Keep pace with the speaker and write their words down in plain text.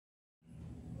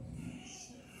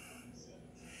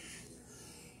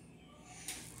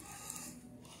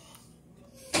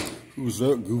Who's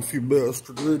that goofy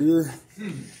bastard right here?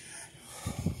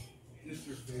 Just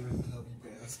your favorite tubby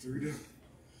bastard.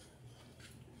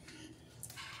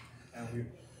 And we're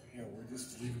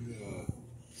just leaving the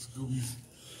Scooby's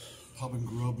Pub and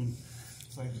Grub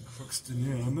inside the Crookston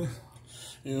Inn.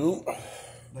 Yep.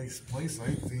 Nice place,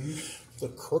 I think. The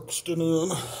Crookston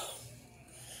Inn.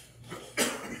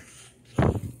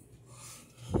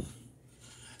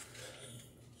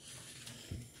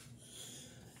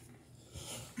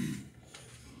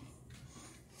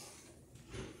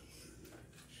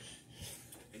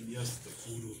 Yes, the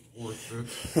food was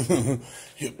worth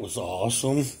it. It was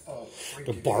awesome. Oh,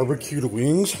 the barbecued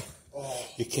wings. Oh.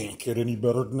 You can't get any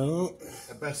better than that.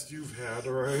 The best you've had,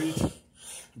 right?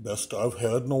 Best I've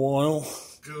had in a while.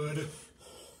 Good.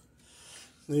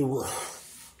 They were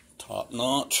top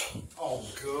notch. Oh,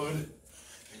 good.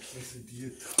 The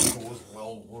quesadilla taco was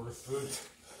well worth it.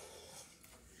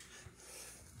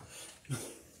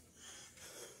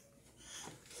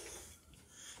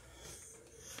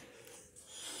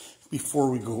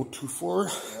 Before we go too far,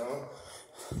 yeah.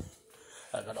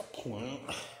 I got a plant.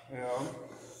 Yeah.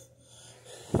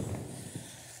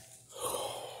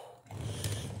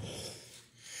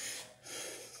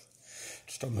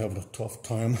 Just I'm having a tough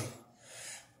time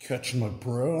catching my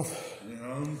breath.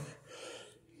 Yeah.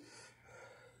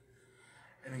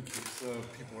 And in case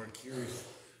people are curious,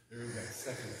 there's that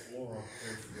second floor up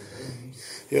there for the rooms.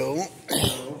 Yeah.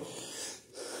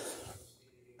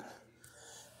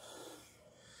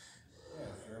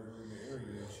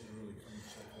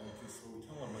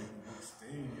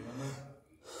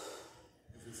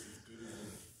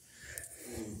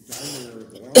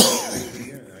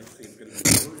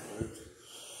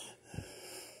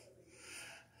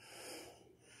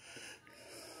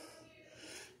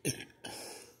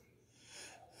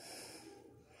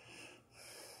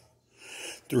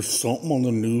 There's something on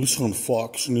the news, on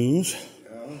Fox News,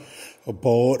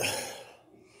 about,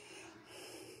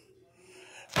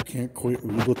 I can't quite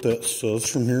read what that says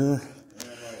from here.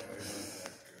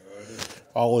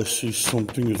 All I see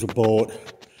something is about,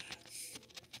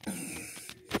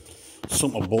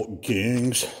 something about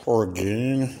gangs, or a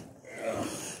gang.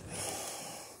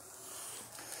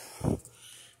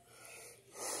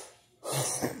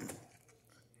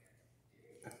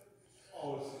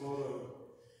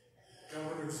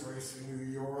 Race in New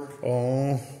York.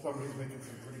 Oh. Somebody's making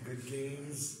some pretty good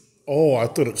gains. Oh, I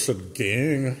thought it said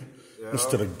gang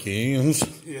instead of games.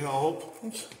 Yep.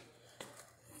 It's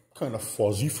kind of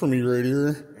fuzzy for me right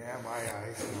here. Yeah, my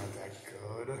eyes are not that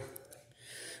good.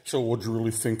 So what'd you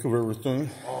really think of everything?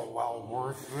 Oh, well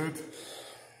worth it.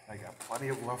 I got plenty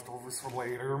of leftovers for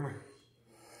later.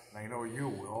 And I know you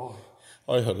will.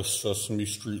 I had a Sesame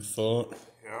Street thought.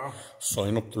 Yeah.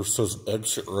 Sign up there says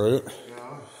exit right.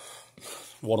 Yeah.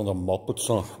 One of the Muppets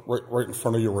right in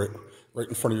front of you, right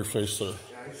in front of your face there.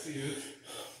 Yeah, I see it.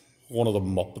 One of the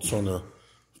Muppets on there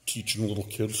teaching little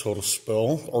kids how to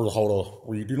spell or how to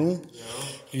read, you know? Yeah.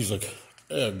 He's like,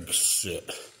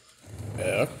 exit.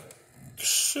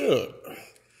 Exit.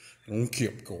 And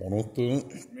keep going with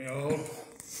that. Yeah.